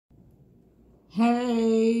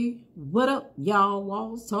Hey, what up, y'all?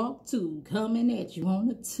 Walls Talk 2 coming at you on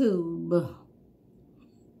the tube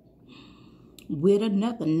with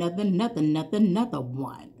another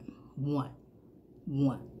one.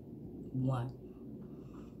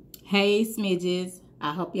 Hey, smidges,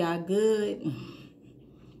 I hope y'all good.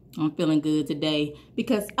 I'm feeling good today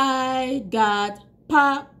because I got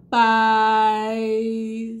Popeyes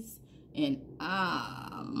and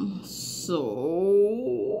I'm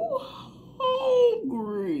so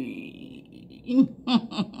hungry.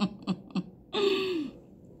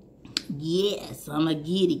 Yes, I'ma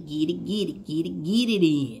get it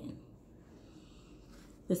in.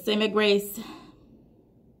 The same at Grace.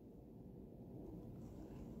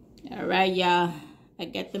 All right, y'all. I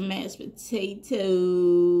got the mashed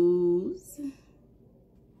potatoes.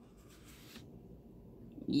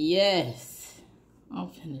 Yes. I'm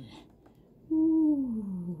finna.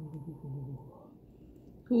 Ooh.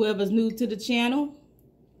 Whoever's new to the channel,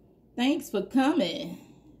 thanks for coming.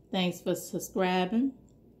 Thanks for subscribing.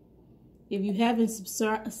 If you haven't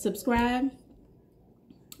subscribed,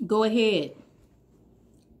 go ahead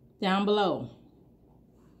down below.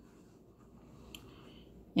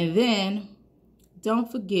 And then don't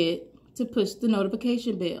forget to push the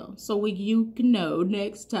notification bell so you can know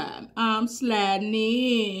next time I'm sliding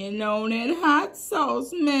in on that hot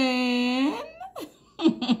sauce, man.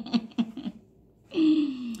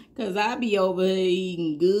 Because I be over here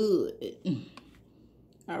eating good.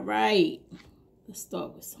 All right. Let's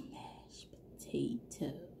start with some mashed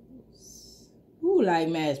potatoes. Who like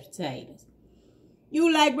mashed potatoes?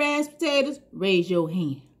 You like mashed potatoes? Raise your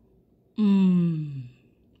hand.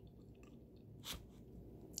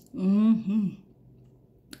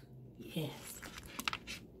 Yes.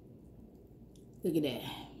 Look at that.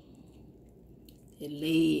 That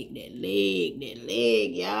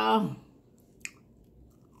leg, y'all.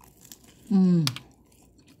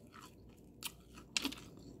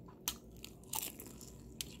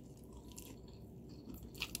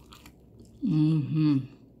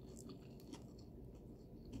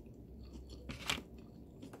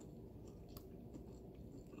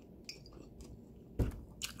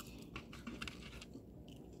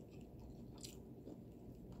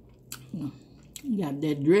 Got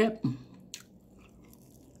that drip.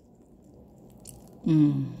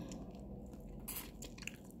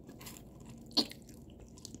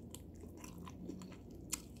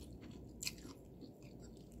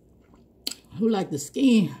 Who like the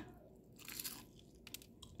skin?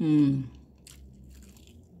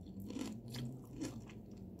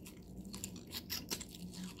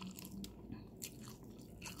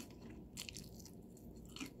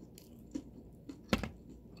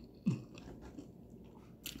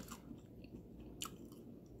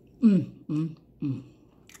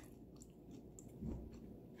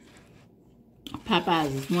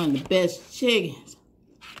 Popeyes is one of the best chicken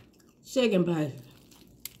places.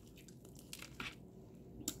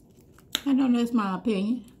 I know that's my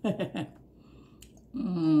opinion.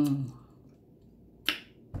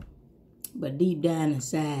 But deep down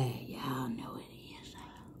inside, y'all know it is.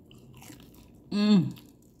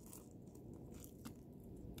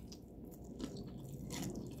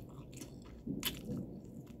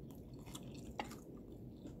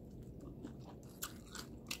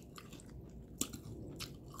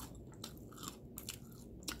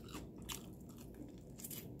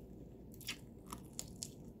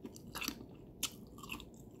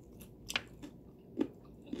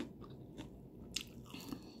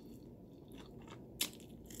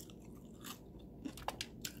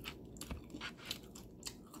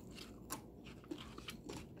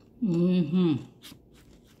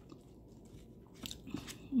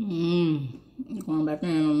 Going back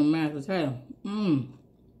in on the mashed potato.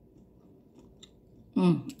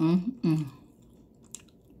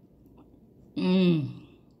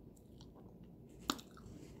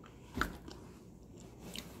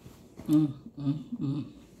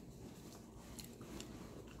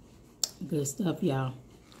 Good stuff, y'all.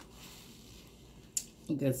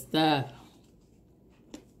 Good stuff.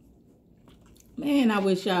 Man, I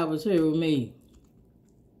wish y'all was here with me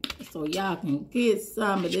so y'all can get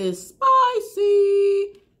some of this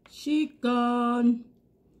spicy chicken.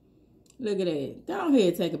 Look at that. Go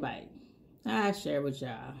ahead, take a bite. I'll share with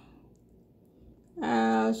y'all.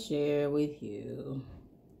 I'll share with you.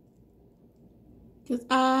 Because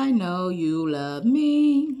I know you love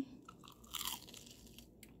me.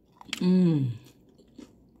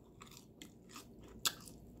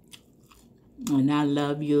 And I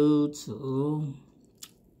love you too.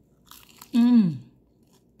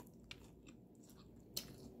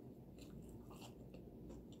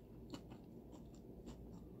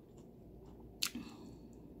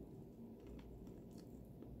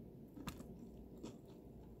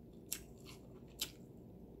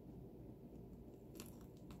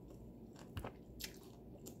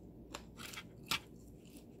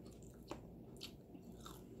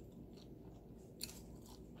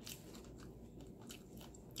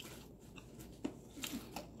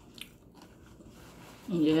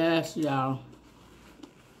 Yes, y'all.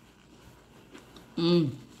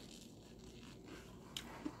 Mmm.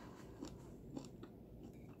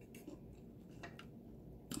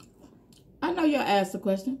 I know y'all asked the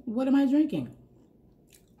question, what am I drinking?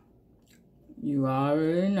 You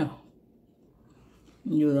already know.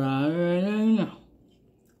 You already know.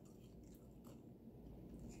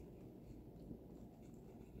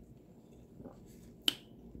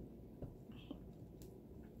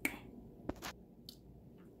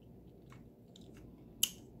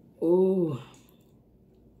 Oh.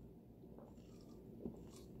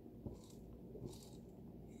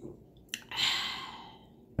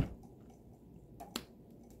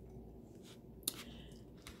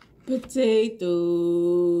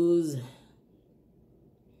 Potatoes.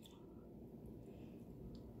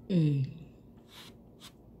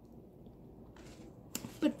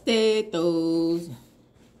 Potatoes.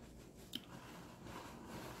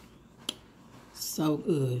 So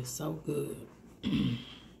good, so good.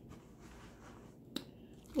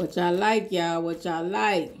 What y'all like, y'all? What y'all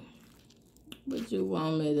like? What you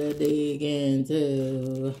want me to dig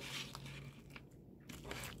into?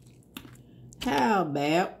 How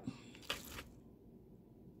about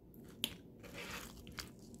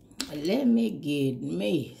let me get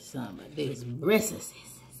me some of this breakfast.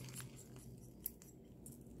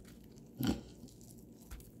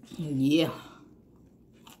 Yeah.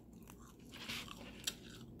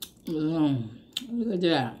 Look at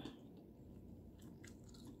that.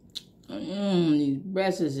 These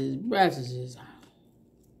breakfasts.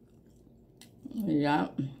 Yeah.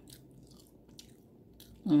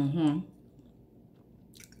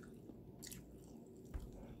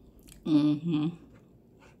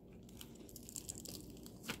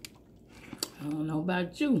 I don't know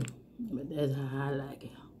about you, but that's how I like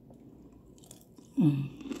it.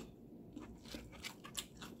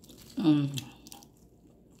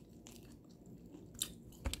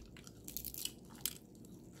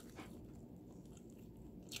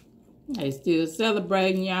 They still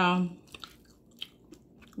celebrating, y'all.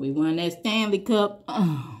 We won that Stanley Cup.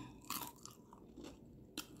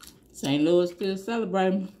 St. Louis still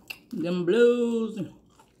celebrating. Them Blues.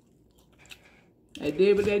 They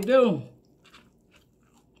did what they do.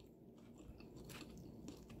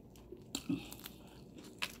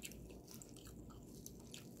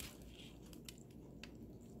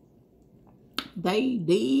 They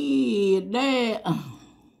did that.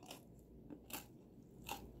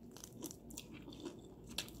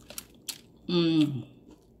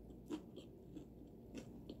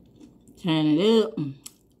 Turn it up.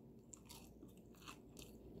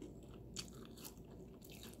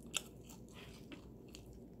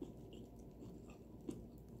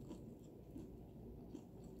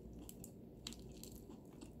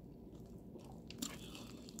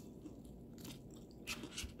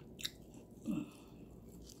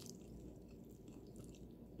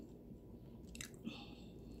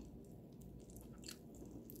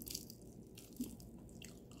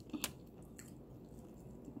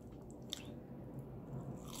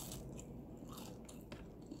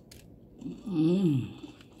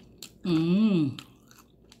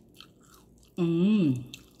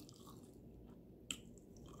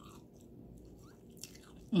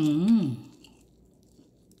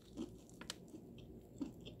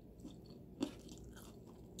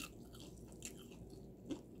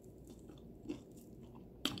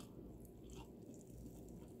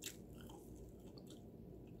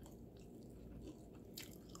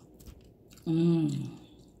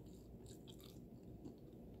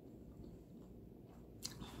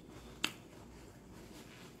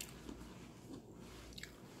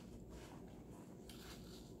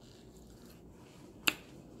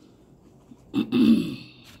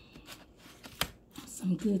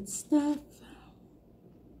 Some good stuff.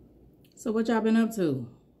 So what y'all been up to?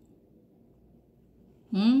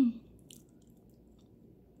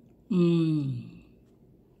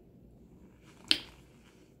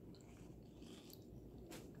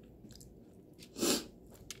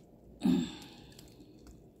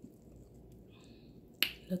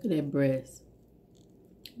 Look at that breast.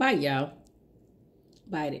 Bite, y'all.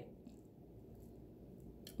 Bite it.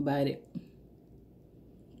 Bite it.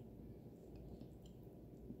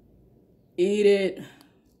 Eat it.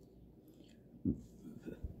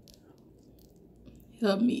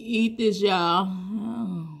 Help me eat this, y'all.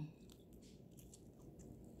 Oh.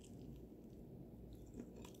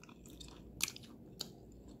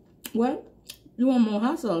 What? You want more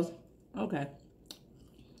hot sauce? Okay.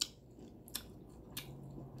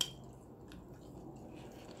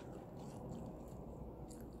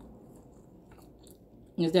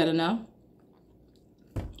 Is that enough?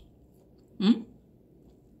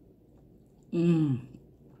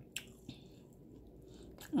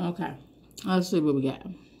 Let's see what we got.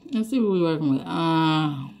 Let's see what we're working with.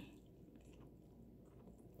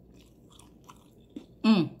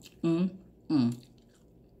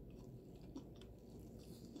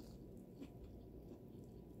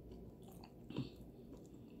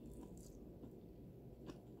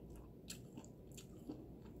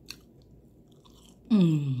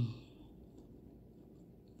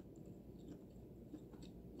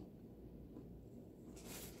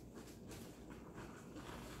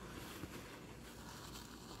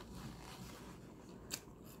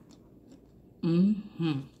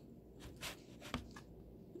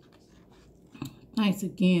 Thanks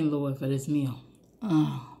again, Lord, for this meal.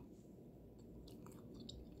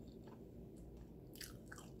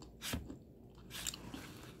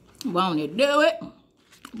 Won't you do it?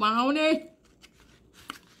 Won't it?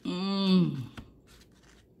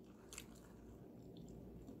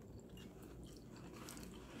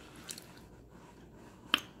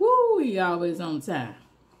 Woo, he always on time.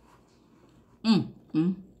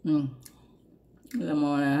 A little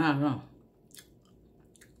more than hot sauce.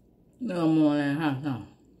 A little more than hot sauce.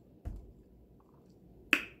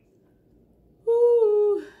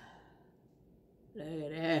 Woo. Look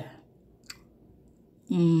at that.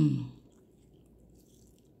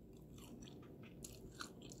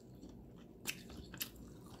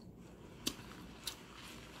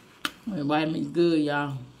 The vitamins good,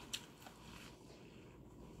 y'all.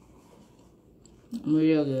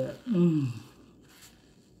 Real good.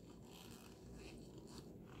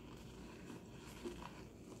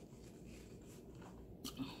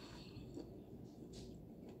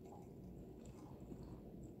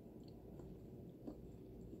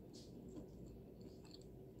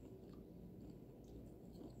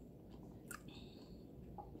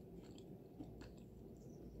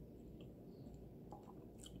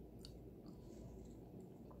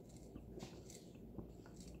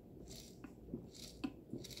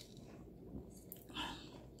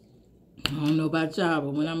 I don't know about y'all,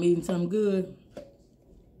 but when I'm eating something good,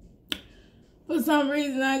 for some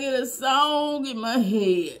reason I get a song in my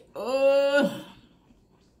head. Oh,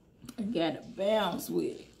 I gotta bounce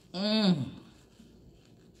with it.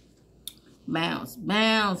 Bounce,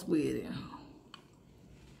 bounce with it.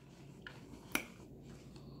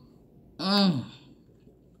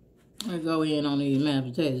 Let's go in on these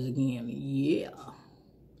mashed potatoes again. Yeah.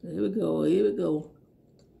 Here we go, here we go.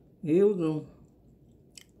 Here we go.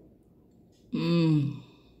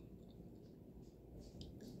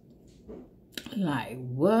 Like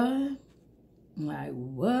what? Like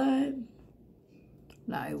what?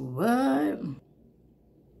 Like what?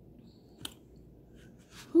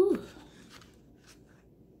 Whew.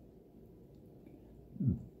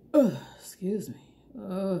 Excuse me.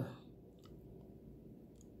 The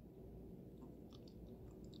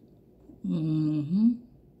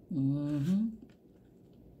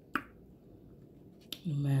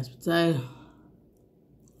mashed potato.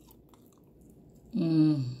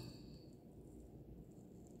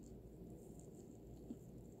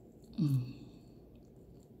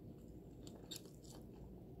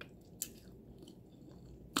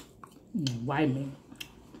 White meat.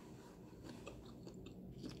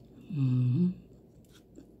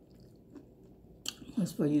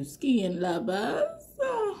 That's for you skin lovers.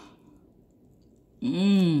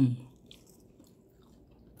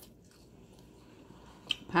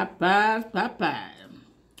 Popeyes, Popeyes.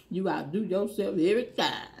 You outdo yourself every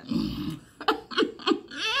time.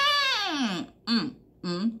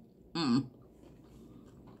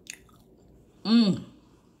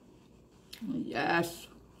 Yes.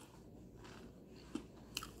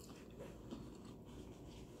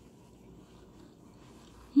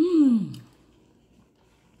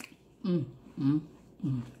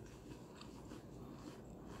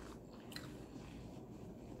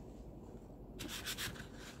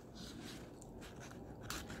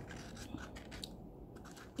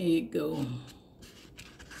 There you go.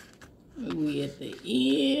 We at the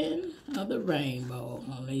end of the rainbow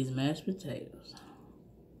on these mashed potatoes.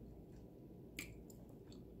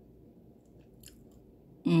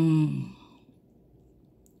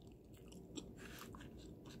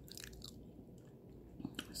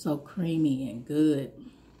 So creamy and good.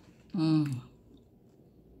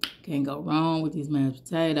 Can't go wrong with these mashed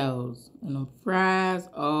potatoes. And them fries,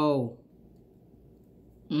 oh.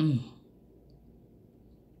 Man.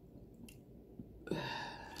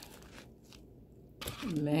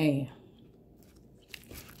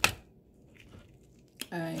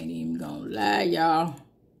 I ain't even gonna lie, y'all.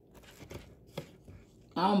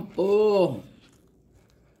 I'm full.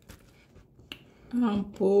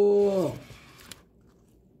 I'm full.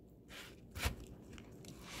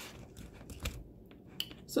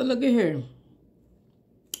 So look at here.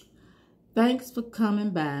 thanks for coming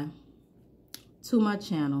by to my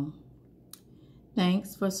channel.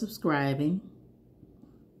 Thanks for subscribing.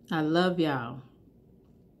 I love y'all.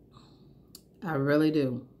 I really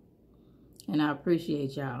do. And I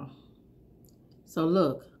appreciate y'all. So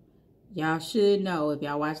look, y'all should know if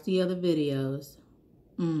y'all watch the other videos.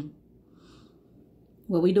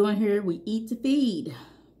 What we doing here, we eat to feed.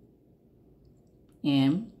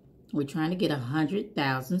 And we're trying to get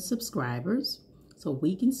 100,000 subscribers so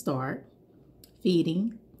we can start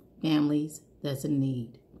feeding families that's in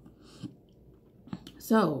need.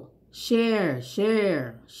 So share.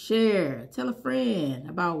 Tell a friend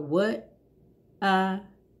about what I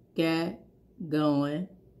got going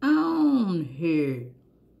on here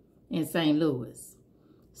in St. Louis.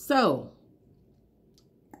 So,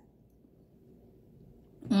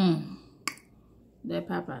 that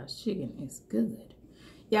Popeyes chicken is good.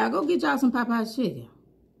 Y'all go get y'all some Popeyes chicken.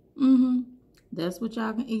 That's what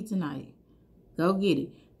y'all can eat tonight. Go get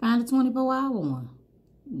it. Find a 24-hour one.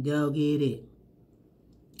 Go get it.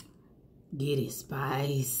 Get it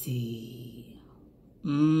spicy.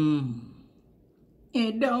 And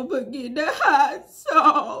don't forget the hot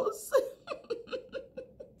sauce.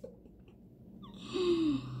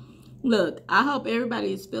 Look, I hope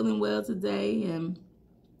everybody is feeling well today and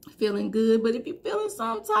feeling good. But if you're feeling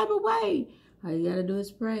some type of way, all you gotta do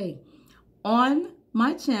is pray. On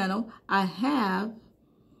my channel, I have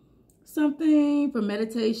something for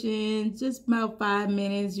meditation, just about 5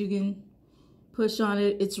 minutes. You can push on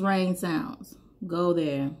it. It's rain sounds. Go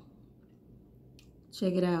there.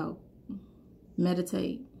 Check it out.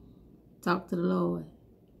 Meditate. Talk to the Lord.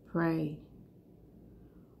 Pray.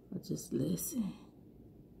 Or just listen.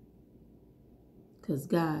 Because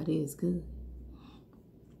God is good.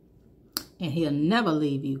 And He'll never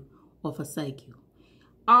leave you or forsake you.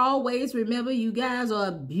 Always remember, you guys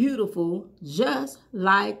are beautiful just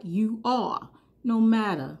like you are. No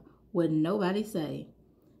matter what nobody say.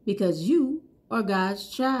 Because you are God's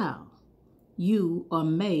child. You are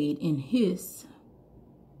made in His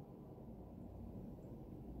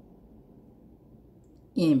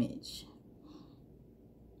image.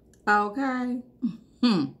 Okay?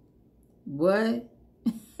 What?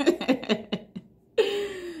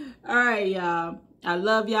 All right, y'all. I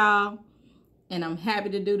love y'all. And I'm happy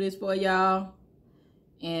to do this for y'all.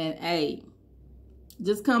 And hey,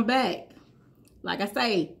 just come back. Like I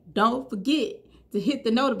say, don't forget to hit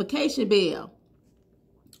the notification bell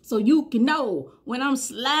so you can know when I'm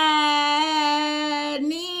sliding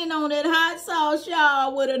in on that hot sauce,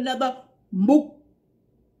 y'all, with another mukbang.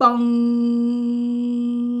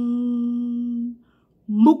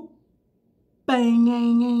 Mukbang.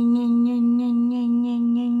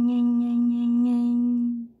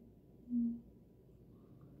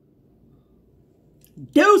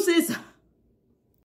 Deuces.